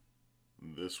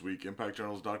This week,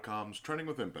 ImpactJournals.com's Trending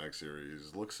with Impact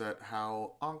series looks at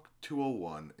how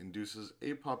ONC201 induces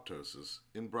apoptosis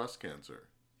in breast cancer.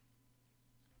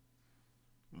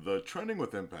 The Trending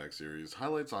with Impact series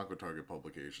highlights OncoTarget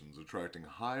publications attracting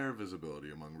higher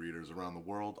visibility among readers around the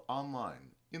world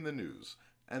online, in the news,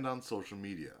 and on social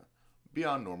media,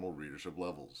 beyond normal readership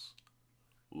levels.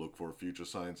 Look for future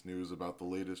science news about the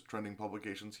latest trending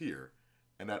publications here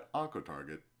and at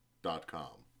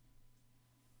OncoTarget.com.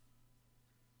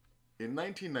 In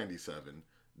 1997,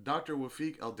 Dr.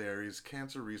 Wafik Eldari's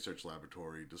Cancer Research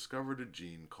Laboratory discovered a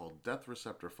gene called death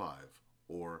receptor 5,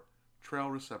 or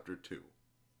TRAIL receptor 2.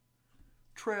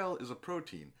 TRAIL is a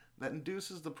protein that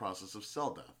induces the process of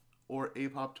cell death, or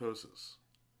apoptosis.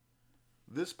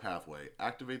 This pathway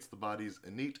activates the body's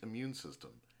innate immune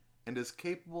system and is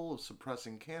capable of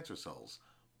suppressing cancer cells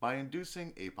by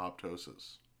inducing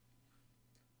apoptosis.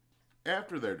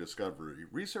 After their discovery,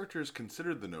 researchers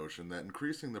considered the notion that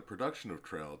increasing the production of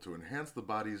TRAIL to enhance the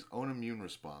body's own immune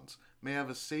response may have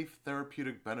a safe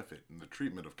therapeutic benefit in the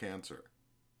treatment of cancer.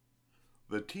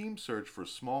 The team searched for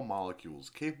small molecules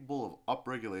capable of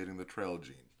upregulating the TRAIL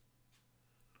gene.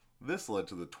 This led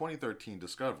to the 2013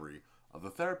 discovery of the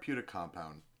therapeutic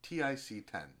compound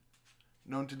TIC10,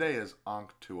 known today as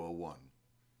ONC201.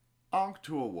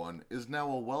 ONC201 is now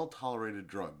a well-tolerated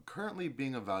drug currently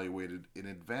being evaluated in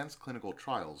advanced clinical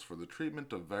trials for the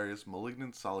treatment of various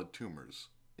malignant solid tumors,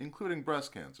 including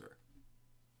breast cancer.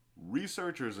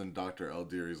 Researchers in Dr.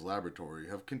 Eldari's laboratory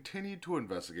have continued to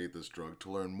investigate this drug to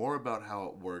learn more about how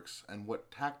it works and what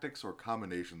tactics or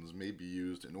combinations may be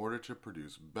used in order to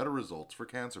produce better results for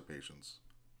cancer patients.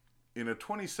 In a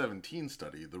 2017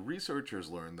 study, the researchers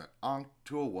learned that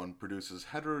ONC201 produces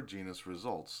heterogeneous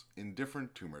results in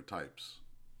different tumor types.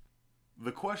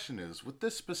 The question is, with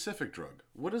this specific drug,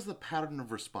 what is the pattern of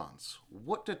response?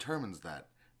 What determines that?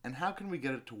 And how can we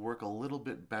get it to work a little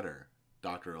bit better?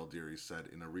 Dr. Eldari said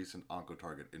in a recent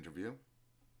OncoTarget interview.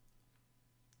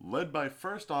 Led by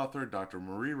first author Dr.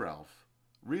 Marie Ralph,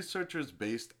 researchers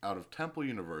based out of Temple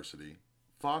University,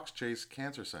 Fox Chase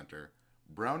Cancer Center,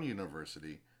 Brown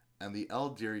University, and the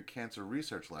Eldari Cancer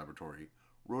Research Laboratory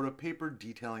wrote a paper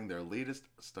detailing their latest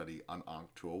study on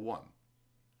ONC201.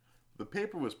 The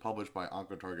paper was published by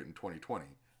OncoTarget in 2020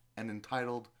 and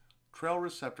entitled TRAIL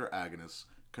Receptor Agonists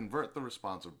Convert the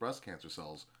Response of Breast Cancer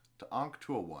Cells to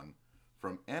ONC201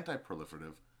 from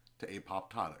Antiproliferative to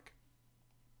Apoptotic.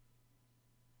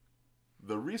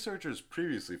 The researchers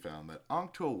previously found that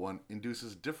ONC201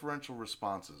 induces differential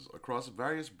responses across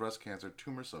various breast cancer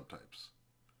tumor subtypes.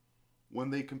 When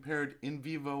they compared in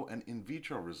vivo and in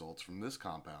vitro results from this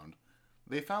compound,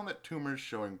 they found that tumors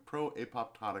showing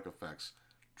pro-apoptotic effects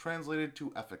translated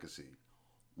to efficacy,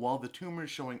 while the tumors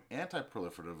showing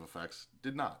antiproliferative effects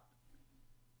did not.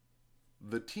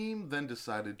 The team then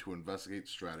decided to investigate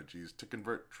strategies to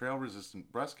convert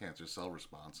TRAIL-resistant breast cancer cell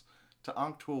response to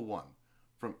ONC201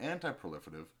 from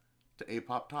antiproliferative to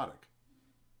apoptotic.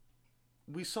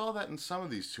 We saw that in some of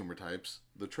these tumor types,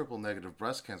 the triple-negative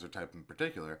breast cancer type in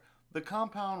particular, the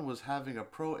compound was having a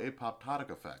pro-apoptotic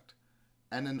effect,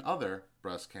 and in other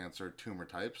breast cancer tumor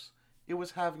types, it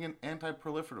was having an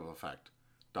antiproliferative effect,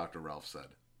 Dr. Ralph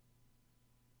said.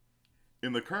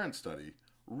 In the current study,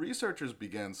 researchers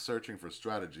began searching for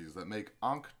strategies that make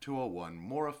ONC201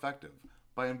 more effective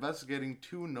by investigating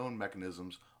two known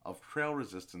mechanisms of TRAIL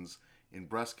resistance in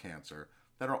breast cancer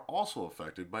that are also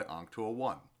affected by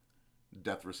ONC201,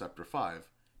 death receptor 5,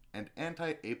 and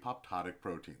anti-apoptotic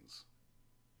proteins.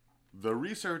 The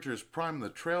researchers primed the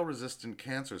TRAIL-resistant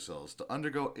cancer cells to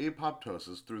undergo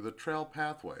apoptosis through the TRAIL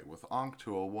pathway with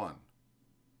ONC201.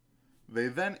 They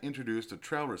then introduced a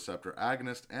TRAIL receptor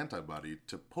agonist antibody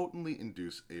to potently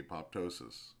induce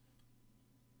apoptosis.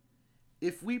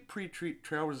 If we pre-treat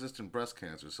TRAIL-resistant breast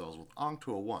cancer cells with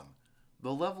ONC201,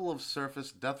 the level of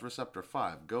surface death receptor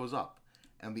 5 goes up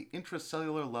and the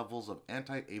intracellular levels of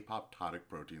anti-apoptotic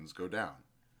proteins go down,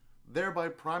 thereby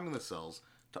priming the cells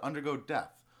to undergo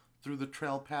death through the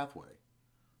TRAIL pathway.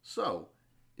 So,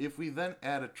 if we then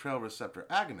add a TRAIL receptor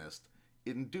agonist,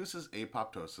 it induces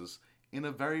apoptosis in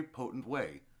a very potent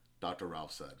way, Dr.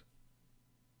 Ralph said.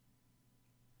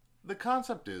 The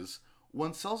concept is,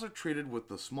 when cells are treated with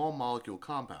the small molecule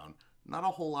compound, not a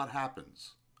whole lot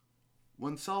happens.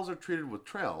 When cells are treated with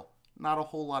TRAIL, not a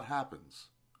whole lot happens.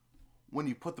 When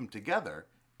you put them together,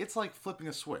 it's like flipping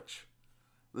a switch.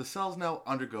 The cells now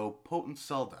undergo potent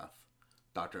cell death,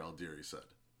 Dr. Eldari said.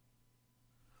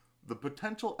 The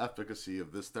potential efficacy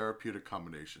of this therapeutic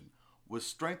combination was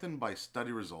strengthened by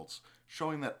study results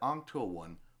showing that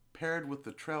ONC201 paired with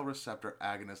the TRAIL receptor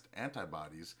agonist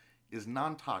antibodies is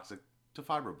non-toxic to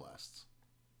fibroblasts.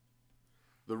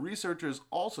 The researchers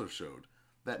also showed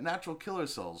that natural killer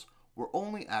cells were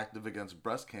only active against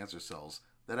breast cancer cells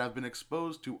that have been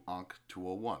exposed to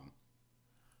ONC201.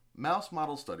 Mouse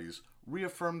model studies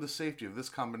reaffirmed the safety of this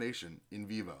combination in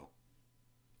vivo.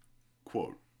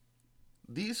 Quote,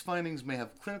 "These findings may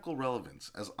have clinical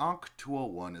relevance as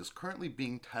ONC201 is currently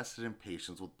being tested in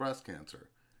patients with breast cancer,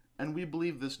 and we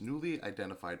believe this newly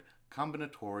identified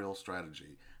combinatorial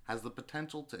strategy has the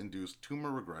potential to induce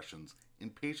tumor regressions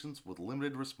in patients with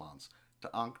limited response to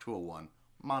ONC201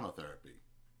 monotherapy."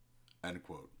 End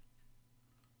quote.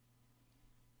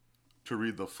 To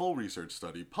read the full research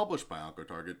study published by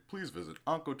Oncotarget, please visit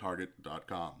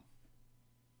oncotarget.com.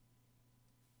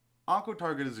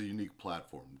 Oncotarget is a unique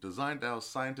platform designed to house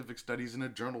scientific studies in a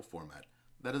journal format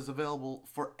that is available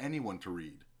for anyone to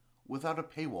read, without a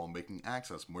paywall making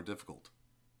access more difficult.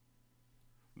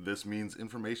 This means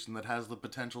information that has the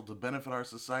potential to benefit our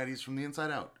societies from the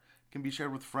inside out can be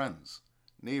shared with friends,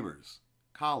 neighbors,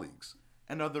 colleagues,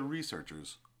 and other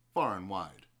researchers far and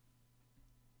wide.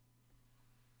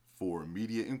 For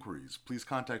media inquiries, please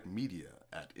contact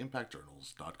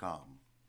media@impactjournals.com.